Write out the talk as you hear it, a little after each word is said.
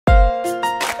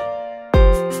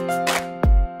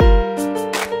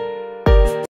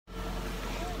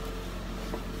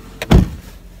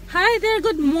Hi there,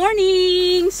 good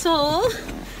morning. So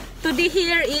today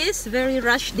here is very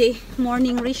rush day,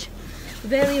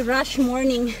 very rush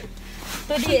morning.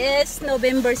 Today is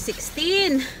November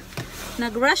 16.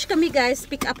 Nag-rush kami guys,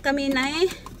 pick up kami na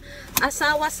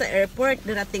asawa sa airport.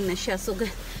 Darating na siya, so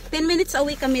 10 minutes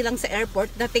away kami lang sa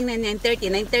airport. Dating na 9:30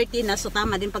 na, so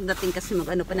tama din pagdating kasi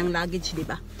mag-ano pa ng luggage,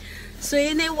 diba? So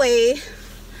anyway,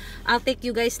 I'll take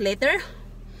you guys later.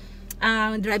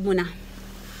 Drive muna.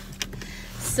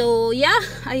 So yeah,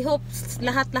 I hope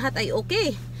lahat ay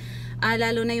okay.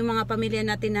 Lalo na yung mga pamilya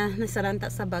natin na nasaranta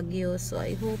sa Baguio. So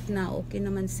I hope na okay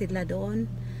naman sila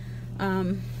doon.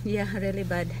 Yeah, really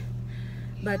bad.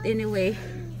 But anyway,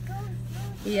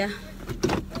 yeah.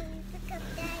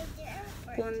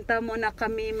 Punta muna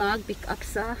kami mag-pick up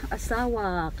sa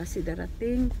asawa kasi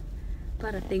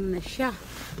parating na siya.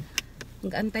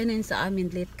 Mag-antay na yun sa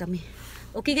amin, late kami.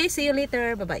 Okay guys, see you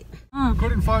later. Bye-bye.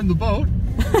 Couldn't find the boat.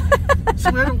 So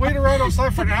we had to wait around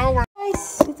outside for an hour.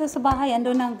 Guys, dito sa bahay,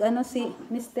 ando si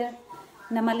Mr.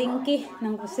 na malingki.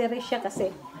 Nang grocery siya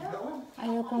kasi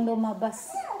ayaw kong lumabas.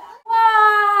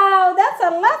 Wow! That's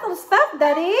a lot of stuff,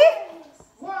 Daddy!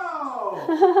 Wow!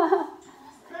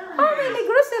 How many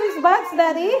groceries bags,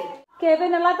 Daddy?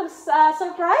 Kevin, a lot of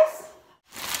surprise?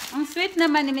 Ang sweet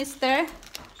naman ni Mr.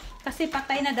 Kasi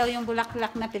patay na daw yung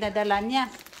bulaklak na pinadala niya.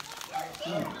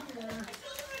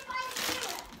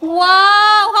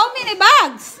 Wow! How many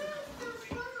bags?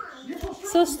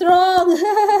 So strong.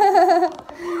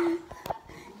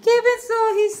 Kevin,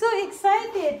 he's so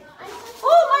excited.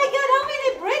 Oh my God! How many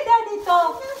bread, Daddy, to?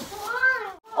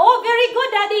 Oh, very good,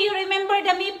 Daddy. You remember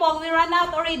the meatball? We ran out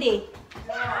already.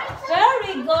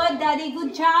 Very good, Daddy.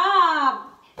 Good job.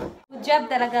 Good job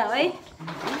talaga, oy.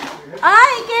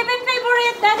 Ay, Kevin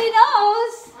favorite, Daddy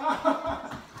knows.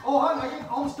 Oh, hon, I get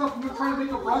all the stuff. I'm trying to make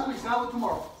a broccoli salad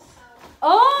tomorrow.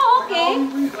 Oh, okay. I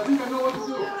think I know what to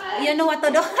do. You know what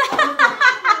to do. I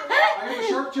have the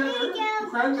sharp cheddar, the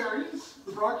cranberries,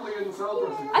 the broccoli, and the salad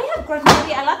dressing. I have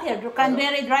cranberry a lot here.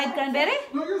 Cranberry, dried cranberry.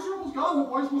 No, yours are almost gone.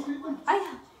 Why are you supposed to eat them?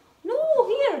 No,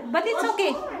 here, but it's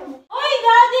okay. Oi,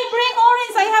 Daddy, bring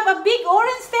orange. I have a big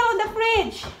orange still in the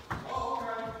fridge.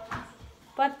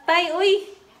 Patay, oi.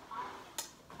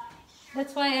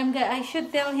 That's why I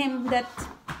should tell him that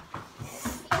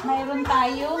mayroon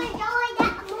tayo.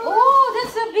 Oh,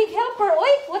 that's a big helper.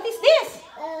 Oi, what is this?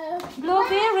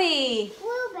 Blueberry.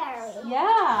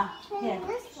 Yeah. Yeah.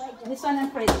 This one in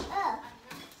fridge.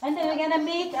 And then we're gonna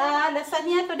make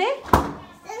lasagna today.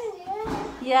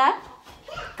 Yeah.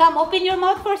 Come, open your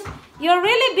mouth first. You're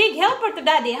really big helper to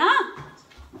Daddy, huh?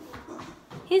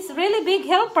 He's really big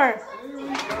helper.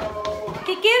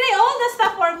 Carry all the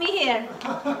stuff for me here.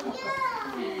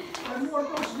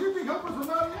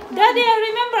 Daddy, I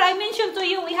remember I mentioned to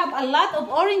you we have a lot of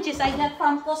oranges I got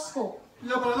from Costco.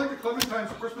 Yeah, but I like the clementines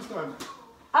for Christmas time.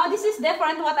 Oh, this is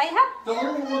different what I have? The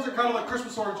little ones are kind of like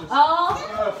Christmas oranges. Oh,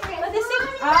 but the same.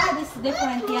 This is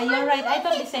different. Yeah, you're right. I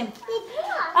thought the same.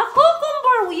 A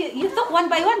cucumber. You took one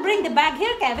by one. Bring the bag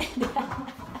here, Kevin.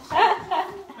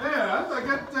 Yeah, I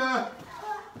get.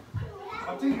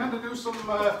 I'm thinking how to do some.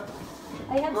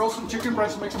 Grill some chicken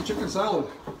breasts and make some chicken salad.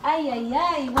 Ay.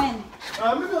 When?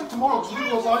 Maybe like tomorrow. Because we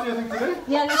do lasagna, I think, today.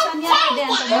 Yeah, lasagna today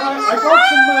and tomorrow. I got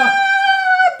some.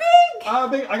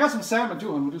 Big. I got some salmon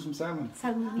too, and we'll do some salmon.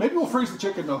 Maybe we'll freeze the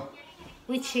chicken though.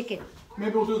 Which chicken?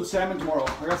 Maybe we'll do the salmon tomorrow.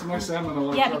 I got some nice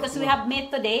salmon. Yeah, because we have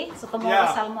meat today, so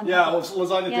tomorrow salmon. Yeah, well,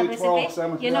 lasagna today, tomorrow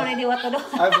salmon. You know already what to do. I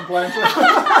have some plans.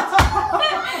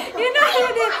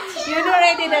 You know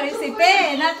already the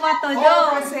recipe, not what to do.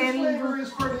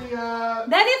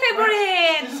 Daddy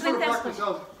favorite.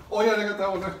 Oh yeah, I got that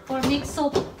one there. For mixed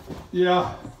soup.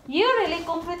 Yeah. You really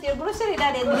complete your grocery,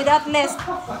 Daddy, without list.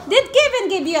 Did Kevin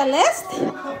give you a list?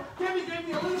 Kevin gave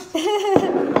me a list.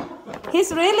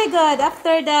 He's really good.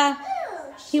 After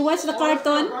he watched the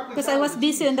cartoon because I was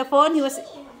busy on the phone. He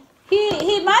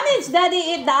managed, Daddy,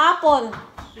 eat the apple.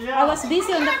 Yeah. I was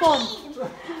busy on the phone.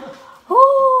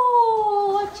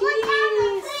 Oh, cheese.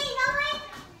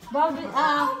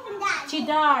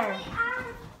 Cheddar.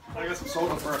 I got some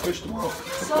soda for our fish tomorrow.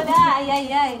 Soda,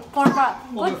 ay.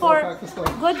 Good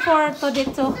for today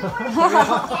too.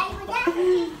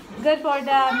 Good for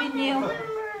the menu.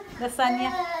 Lasagna.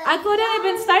 I couldn't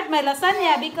even start my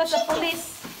lasagna because the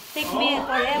police take me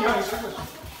forever.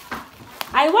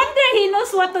 I wonder he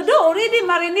knows what to do. Already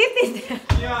marinated.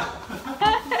 Yeah.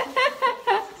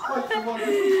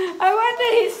 I wonder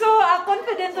he's so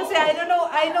confident to say, I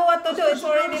know what to do. It's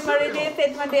already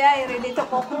marinated. Monday I ready to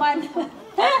cook man.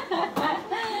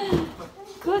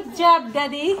 Good job,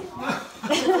 Daddy.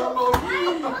 I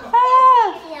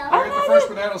got the fresh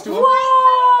bananas too.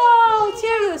 Wow!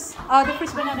 Cheers! Oh, the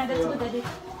fresh banana, that's good, Daddy.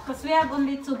 Because we have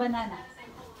only 2 bananas.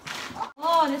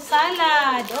 Oh, the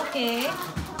salad. Okay.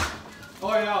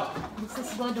 Oh yeah. This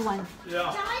is good one. Yeah.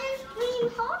 Giant green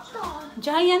hot dog.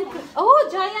 Giant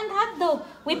hot dog.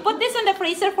 We put this in the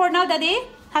freezer for now, Daddy?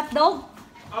 Hot dog?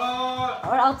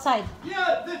 Or outside?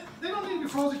 Yeah, they don't need to be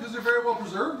frozen because they're very well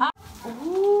preserved.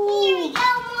 Ooh. Here you go,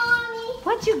 Mommy.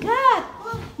 What you got?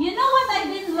 You know what I've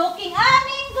been looking?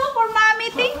 Mango for Mommy.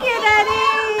 Thank you,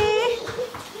 Daddy.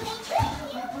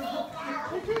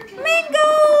 Mango.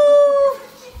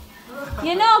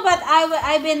 You know, but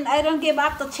I don't give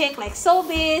up to check like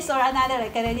Sobeys or another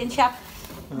like Canadian shop.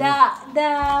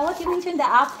 What you mentioned, the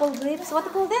apple grapes, what do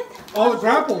you call that? Oh, the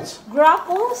grapples.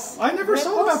 Grapples? I never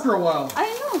saw them after a while. I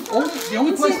know. The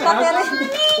only place that had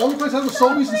was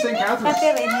Sobeys in St. Catharines.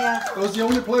 Catherine, yeah. That was the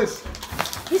only place.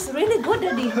 It's really good,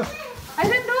 Daddy. I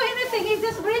don't do anything, he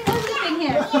just brings everything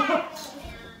here.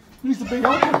 He's the big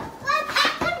helper.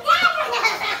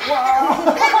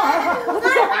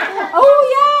 Oh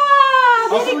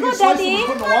yeah! Very good, Daddy.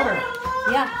 Put in the water.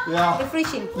 Yeah.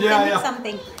 Refreshing. Yeah, Make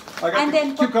something. I got And the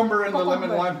then cucumber and the lemon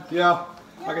lime. Yeah,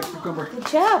 I got the cucumber. Good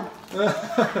job.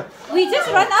 We just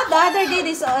ran out the other day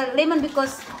this lemon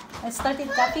because I started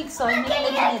cooking, so I made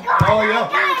lemonade. Oh yeah.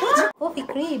 Coffee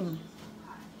cream.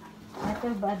 I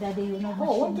feel bad, Daddy. You know.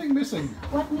 Oh, one thing missing.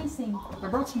 What missing? I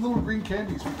brought some little green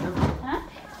candies for Kevin. Huh?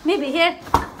 Maybe here.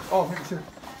 Oh, maybe here.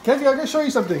 Kevin, I gotta show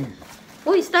you something.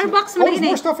 Oh, Starbucks. Oh, there's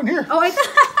more stuff in here. Oh, I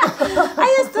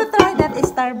used to try that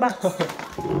Starbucks.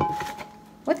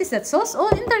 What is that sauce? Oh,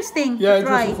 interesting. Yeah,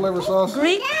 Try. interesting flavor sauce.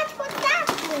 Greek. That's what that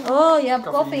Oh, you have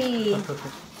coffee.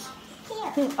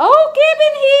 Oh,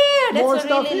 Kevin here. More That's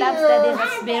stuff really loves here. Daddy.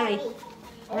 Raspberry.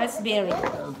 Raspberry.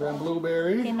 And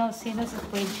blueberry. He knows the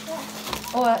fridge.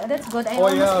 Oh, that's good. I Oh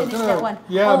almost yeah, finished that one.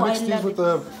 yeah. Oh, Mix I these love with it.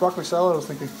 the broccoli salad. I was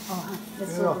thinking. Oh,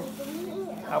 that's Yeah. so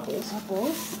good. Apples.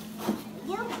 Apples.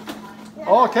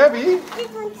 Oh, Kevin.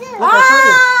 This one too. Look, I'll show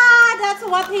you. That's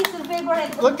what his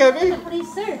favorite. Look, Kevin. The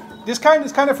freezer. This kind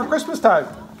is kind of for Christmas time.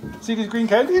 See these green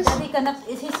candies? Daddy cannot,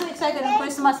 he's so excited on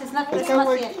Christmas. It's not It's kind Christmas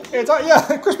of like yet.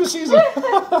 yeah, Christmas season.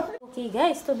 Okay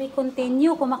guys, to be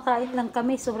continue. Kumakain lang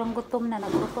kami. Sobrang gutom na.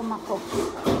 Nagutom ako.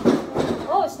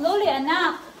 Oh, slowly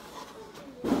anak.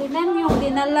 Tingnan niyo,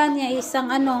 dinala niya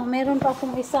isang meron pa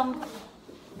akong isang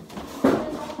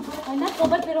not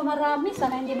covered pero marami.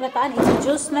 Sana hindi malataan. It's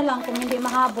juice na lang kung hindi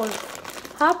mahabol.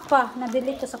 Hapa,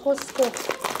 nabili ko sa Costco.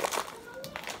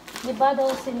 Diba daw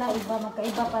sila iba,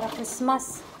 magkaiba para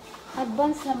Christmas.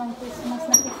 Advance naman Christmas,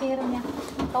 nakikira niya.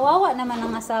 Kawawa naman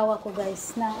ang asawa ko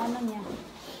guys, na niya.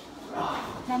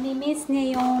 Namimiss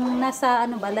niya yung nasa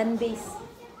land base.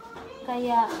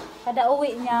 Kaya, kada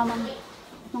uwi niya,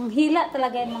 manghila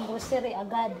talaga yung mga grocery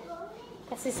agad.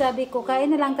 Kasi sabi ko, kain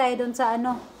na lang tayo dun sa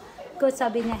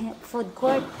sabi niya, food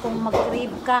court, kung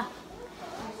mag-crave ka.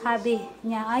 Sabi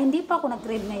niya, hindi pa ako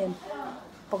nag-crave ngayon.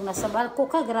 Pag nasa barko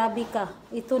ka, grabe ka.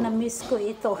 Ito, na-miss ko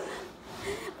ito.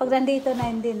 Pag nandito na,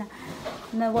 hindi na.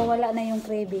 Nawawala na yung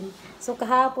craving. So,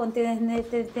 kahapon,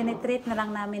 tinitreat na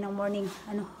lang namin ng morning.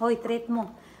 Hoy, treat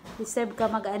mo. Deserve ka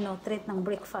treat ng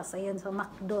breakfast. Ayun, sa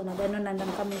McDo, na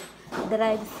lang kami.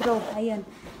 Drive-thru, ayun.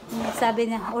 Sabi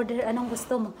niya, order, anong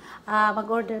gusto mo?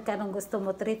 Mag-order ka, anong gusto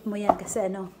mo? Treat mo yan, kasi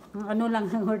ano lang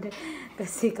ang order.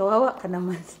 Kasi kawawa ka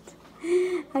naman.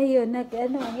 Ayun,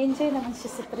 enjoy naman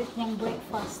siya sa treat niyang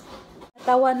breakfast.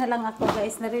 Natawa na lang ako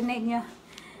guys, narinig niyo.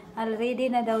 Already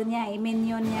na daw niya,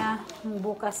 i-menu niya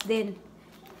bukas din.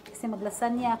 Kasi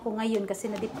maglasanya ako ngayon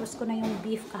kasi na-defrost ko na yung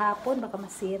beef kahapon, baka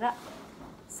masira.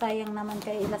 Sayang naman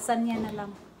kaya ilasanya na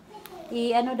lang.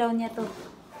 Daw niya to,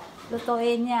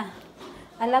 lutuin niya.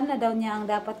 Alam na daw niya ang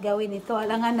dapat gawin ito.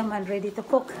 Alangan naman, ready to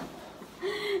cook.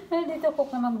 Ready to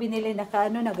cook naman binili na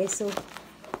na guys. So,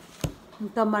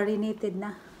 marinated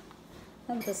na.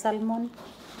 Ito, salmon.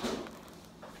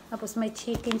 Tapos may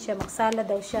chicken siya. Magsalad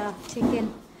daw siya.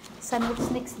 Chicken. Sandwich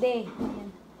next day.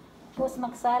 Ayan. Tapos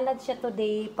magsalad siya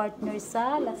today. Partner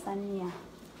sa lasagna.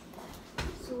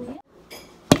 So, yeah.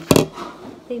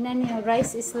 Tingnan niyo.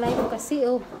 Rice is life kasi.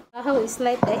 Oh, bahaw is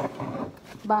life eh.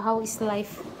 Bahaw is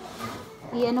life.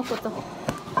 Ko to.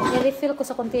 I-refill ko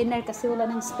sa container kasi wala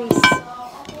ng space.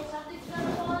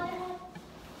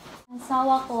 Ang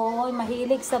sawa ko,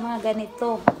 mahilig sa mga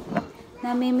ganito.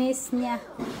 Namimiss niya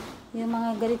yung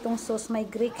mga ganitong sauce. May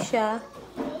Greek siya.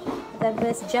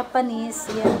 Tapos Japanese.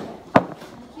 Yan.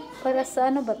 Para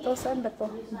sa ba to? Saan ba to?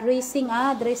 Dressing.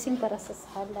 Dressing para sa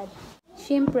salad.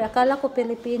 Siyempre, akala ko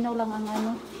Filipino lang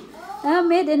ang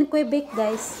made in Quebec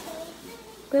guys.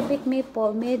 Quebec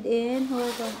maple. Made in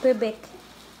Quebec.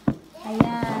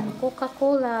 Ayan.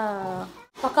 Coca-Cola.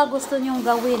 Baka gusto nyong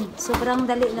gawin. Sobrang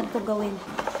dali lang to gawin.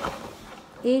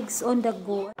 Eggs on the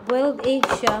go. Boiled egg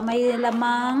siya. May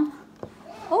lamang.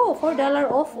 Oh, $4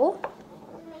 off. Oh.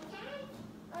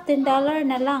 $10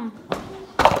 na lang.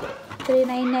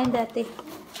 $3.99 dati.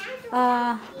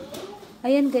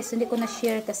 Ayan guys, hindi ko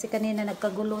na-share kasi kanina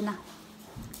nagkagulo na.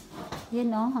 Yan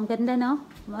oh, ang ganda no.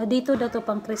 Dito daw to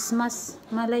pang Christmas.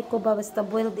 Malay ko ba basta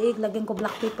boiled egg, lagyan ko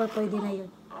black pepper, pwede na yun.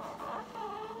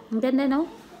 Ang ganda no.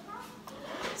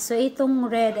 So itong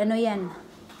red, ano yan?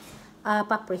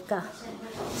 Paprika.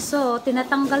 So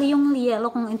tinatanggal yung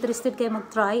yellow. Kung interested kayo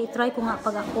mag-try, try ko nga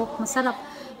pag ako. Masarap.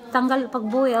 Tanggal pag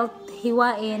boiled,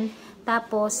 hiwain.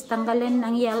 Tapos tanggalin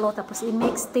ang yellow. Tapos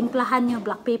i-mix, timplahan nyo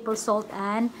black pepper, salt,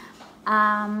 and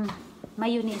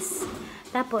mayonnaise.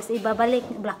 Tapos ibabalik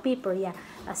black pepper,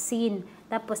 asin.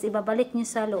 Tapos ibabalik nyo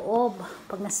sa loob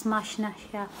pag na-smash na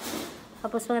siya.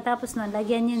 Tapos pagkatapos nun,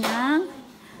 lagyan nyo ng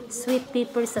sweet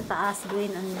pepper sa taas,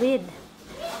 green and red.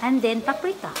 And then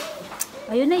paprika.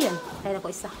 Ayun na yun. Kaya ko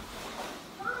isa.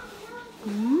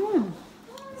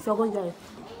 So good guys.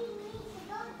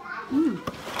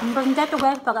 Ang ganda to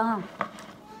guys pag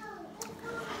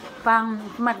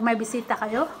may bisita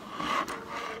kayo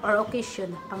or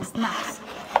occasion, pang snacks.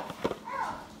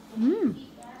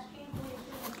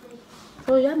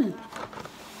 So yummy.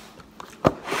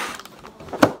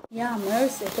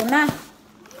 Yummers. Ito na.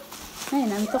 Ay,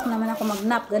 nantok naman ako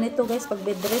mag-nap. Ganito guys, pag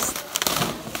bed rest.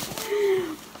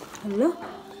 Hello?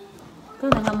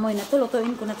 Ito, nangamoy na to.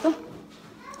 Lutuin ko na to.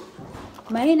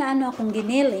 May naano akong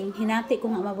giniling. Hinati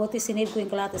ko nga mabuti. Sinid ko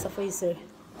yung kalata sa freezer.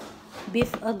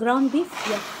 Beef, ground beef.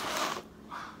 Yeah.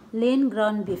 Lean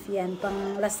ground beef yan.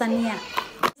 Pang lasagna.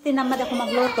 Tinamad ako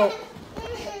magluto.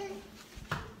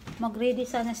 Mag-ready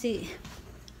sana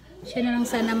siya na lang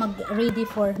sana mag-ready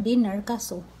for dinner.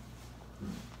 Kaso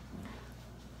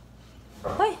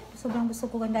ay, sobrang gusto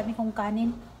ko. Ang dami kong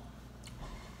kanin.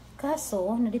 Kaso,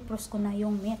 na-defrost ko na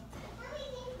yung meat.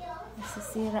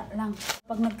 Nasisira lang.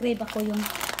 Pag nag-crave ako yung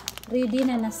ready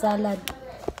na salad,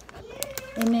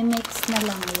 i-mix na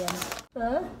lang. Ayan. So,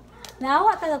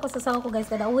 naawa talaga ko sa sawa ko guys.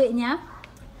 Kada uwi niya,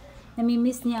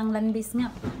 namimiss niya ang landbase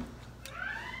nga.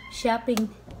 Shopping.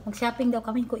 Mag-shopping daw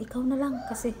kami ko. Ikaw na lang.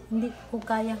 Kasi hindi ko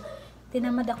kaya.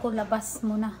 Tinamad ako, labas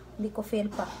muna. Hindi ko feel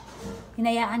pa.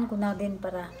 Hinayaan ko na din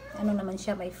para ano naman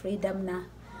siya, may freedom na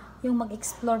yung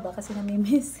mag-explore ba kasi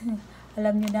namimiss.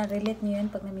 Alam niyo na, relate niyo yan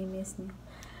pag namimiss niyo.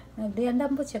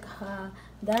 Nagdiandam po siya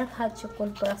dark hot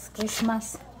chocolate para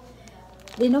Christmas.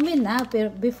 Dinumin na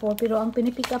before, pero ang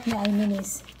pinipick up niya ay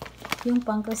minis. Yung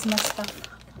pang Christmas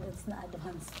stuff. That's na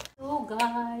advance. So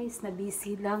guys, na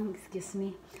busy lang. Excuse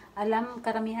me.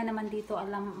 Karamihan naman dito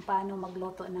alam paano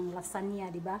magluto ng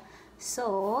lasagna, di ba?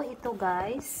 So, ito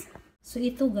guys.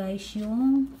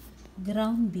 Yung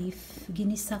ground beef,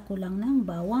 ginisa ko lang ng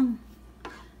bawang.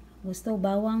 Gusto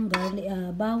bawang, garlic,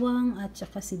 bawang at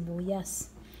saka sibuyas.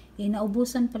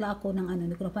 Naubusan pala ako ng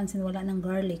hindi ko napansin, wala ng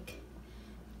garlic.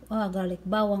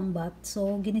 Bawang bat.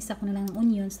 So, ginisa ko na lang ng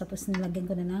onions, tapos nilagyan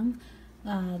ko na ng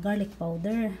garlic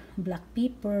powder, black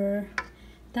pepper,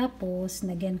 tapos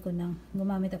nagyan ko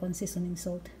gumamit ako ng seasoning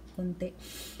salt, konti.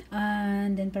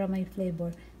 And then para may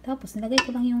flavor. Tapos nilagay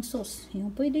ko lang yung sauce.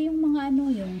 Yung pwede yung mga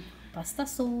yung pasta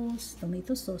sauce,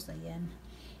 tomato sauce, ayan.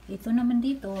 Ito naman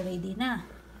dito, ready na.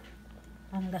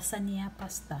 Ang lasagna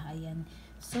pasta, ayan.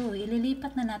 So,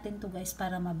 ililipat na natin to guys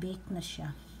para ma-bake na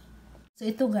siya. So,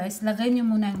 ito guys, lagay nyo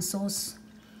muna yung sauce.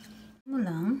 Mo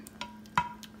lang.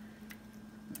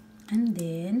 And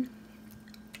then,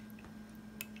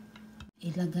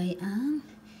 ilagay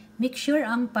make sure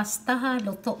ang pasta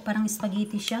luto, parang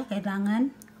spaghetti siya.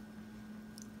 Kailangan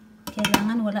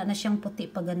wala na siyang puti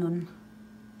pa ganun.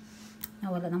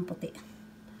 Wala ng puti.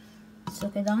 So,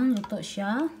 kailangan luto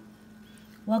siya.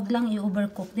 Huwag lang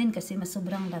i-overcook din kasi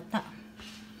masobrang lata.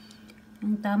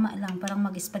 Yung tama lang, parang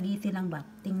mag-spaghetti lang ba.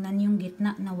 Tingnan yung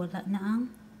gitna na wala na ang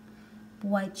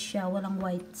white siya. Walang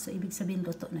white. So, ibig sabihin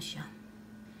luto na siya.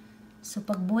 So,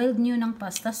 pag boiled nyo ng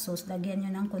pasta sauce, lagyan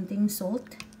nyo ng konting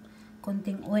salt,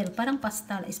 konting oil. Parang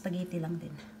pasta, spaghetti lang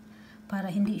din. Para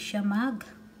hindi siya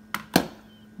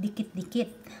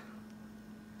dikit-dikit.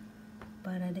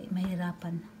 Para di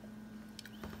mahirapan.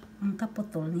 Ang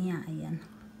kaputol niya, ayan.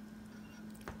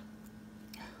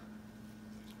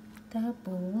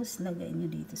 Tapos, lagay nyo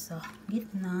dito sa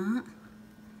gitna.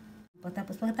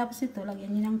 Pagkatapos ito,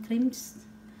 lagyan nyo ng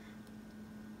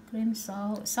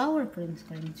sour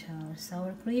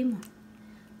cream.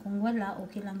 Kung wala,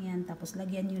 okay lang yan. Tapos,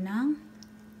 lagyan nyo ng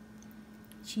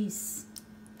cheese.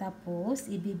 Tapos,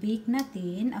 i-bake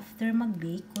natin. After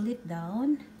mag-bake, cool it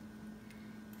down.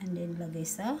 And then, lagay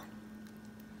sa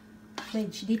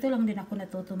fridge. Dito lang din ako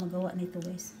natuto magawa nito,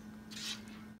 guys.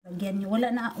 Lagyan nyo.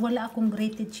 Wala akong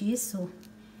grated cheese. So,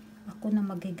 ako na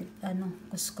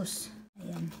kuskus.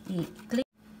 Ayan, i-click.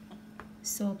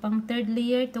 So, pang third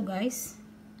layer to guys.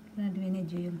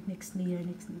 Medyo yung next layer.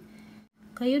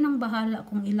 Kayo nang bahala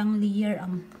kung ilang layer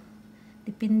ang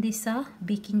depende sa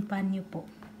baking pan nyo po.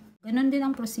 Ganon din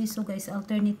ang proseso guys.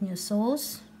 Alternate nyo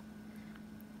sauce,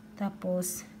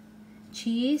 tapos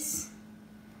cheese,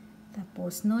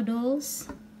 tapos noodles.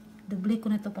 Doble ko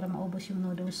na to para maubos yung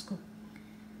noodles ko.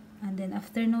 And then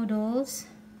after noodles,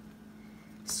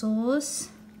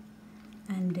 sauce,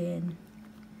 and then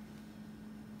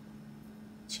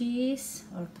cheese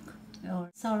or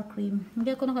sour cream.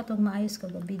 Hindi ako nakatawag maayos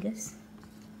kagabigas.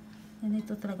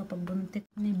 Ganito talaga pagbuntit.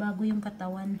 May bago yung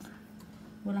katawan.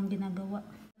 Walang ginagawa.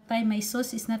 My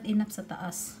sauce is not enough sa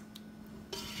taas.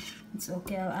 It's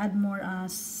okay. I'll add more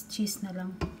cheese na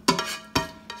lang.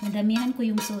 Madamihan ko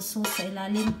yung sauce sa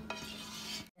ilalim.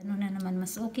 Ano na naman,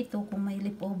 mas okay to kung may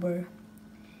leftover.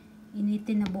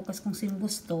 Initin na bukas kung sino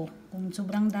gusto. Kung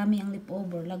sobrang dami ang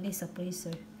leftover, lagay sa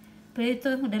freezer. Pero ito,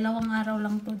 2 araw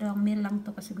lang to, 2 meal lang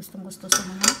to kasi gustong gusto sa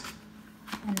mga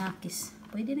anakis.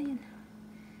 Pwede na yan.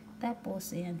 Tapos,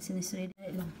 ayan, sinisready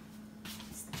lang.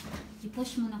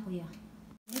 I-push mo na kuya.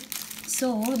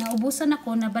 So, naubusan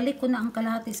ako, nabalik ko na ang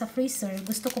kalahati sa freezer.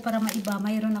 Gusto ko para maiba,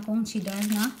 mayroon akong cheddar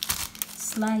na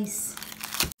slice.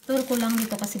 Store ko lang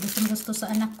dito kasi gustong gusto sa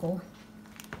anak ko.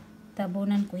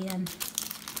 Tabunan ko yan.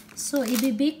 So,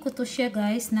 ibibake ko to siya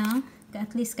guys na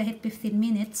at least kahit 15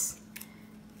 minutes.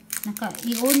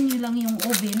 I-on nyo lang yung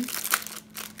oven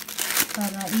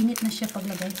para init na siya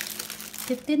paglagay.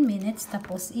 15 minutes,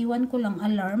 tapos iwan ko lang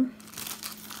alarm.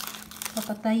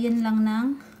 Papatayin lang ng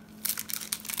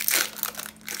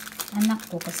anak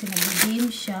ko kasi nag-game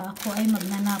siya. Ako ay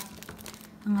magnanap.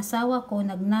 Ang asawa ko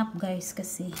nagnap guys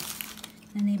kasi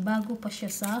nanibago pa siya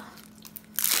sa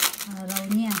araw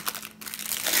niya.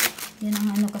 Yan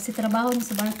ang kasi trabaho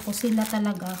niya sa barko sila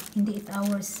talaga, hindi 8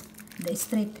 hours the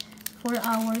straight. 4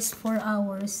 hours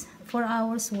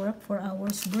work, 4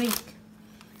 hours break.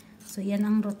 So, yan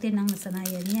ang routine ng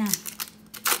nasanayan niya.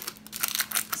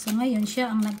 So, ngayon siya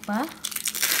ang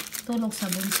nagpa-tulog sa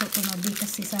bunso ko na beef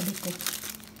kasi sabi ko,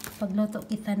 pagluto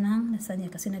kita ng lasagna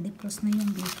kasi na-defrost na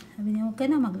yung beef. Sabi niya, huwag ka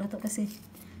na magluto kasi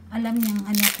alam niyang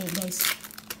ko guys.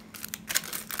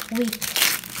 Wait.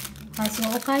 Kasi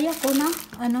kaya ko na,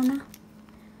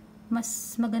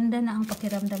 mas maganda na ang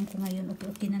pakiramdam ko ngayon.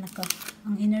 Okay na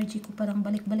ang energy ko parang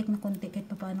balik-balik na konti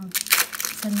kahit paano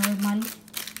sa normal.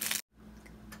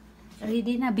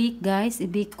 Ready na bake guys.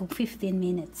 I-bake ko 15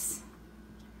 minutes.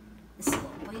 So,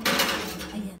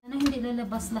 ayan. Sana hindi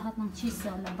lalabas lahat ng cheese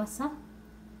sa labas ha.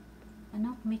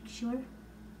 Make sure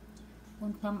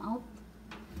won't come out.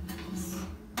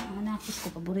 Ang anakis ko,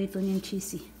 paborito niya yung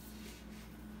cheesy.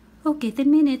 Okay, 10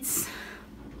 minutes.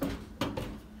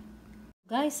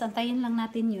 Guys, antayin lang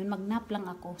natin yun. Mag-nap lang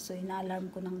ako. So, ina-alarm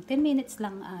ko ng 10 minutes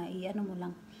lang. Mo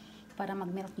lang para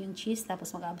mag-melt yung cheese.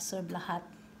 Tapos mag-absorb lahat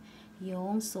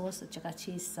yung sauce at saka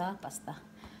cheese sa pasta.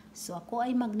 So, ako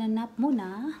ay magnanap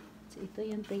muna. So, ito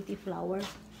yung pretty flower.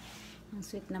 Ang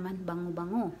sweet naman.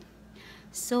 Bango-bango.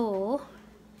 So,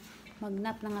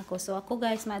 mag-nap lang ako. So, ako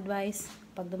guys, ma-advise.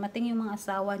 Pag dumating yung mga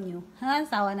asawa nyo,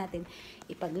 asawa natin,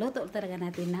 ipagluto talaga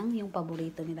natin ng yung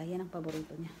paborito nila. Yan ang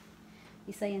paborito niya.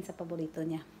 Isa yan sa paborito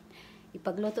niya.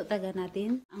 Ipagluto talaga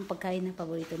natin ang pagkain ng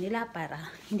paborito nila para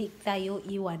hindi tayo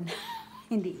iwan.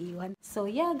 Hindi iwan. So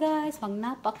yeah guys,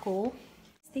 mag-nap ako.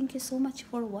 Thank you so much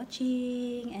for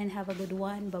watching and have a good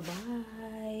one.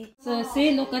 Bye-bye. So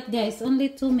see, look at guys,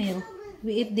 only 2 meal.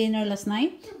 We ate dinner last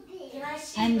night.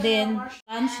 And then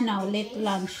lunch now, late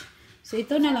lunch. So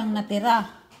ito na lang natira.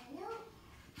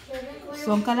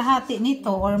 So ang kalahati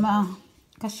nito or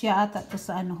kasya ata to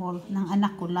sa hall ng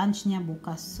anak ko, lunch niya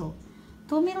bukas. So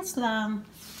 2 meals lang.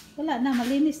 Wala na,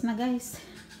 malinis na guys.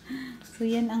 So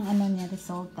yan ang niya,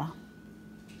 resulta.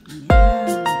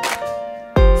 Ayan.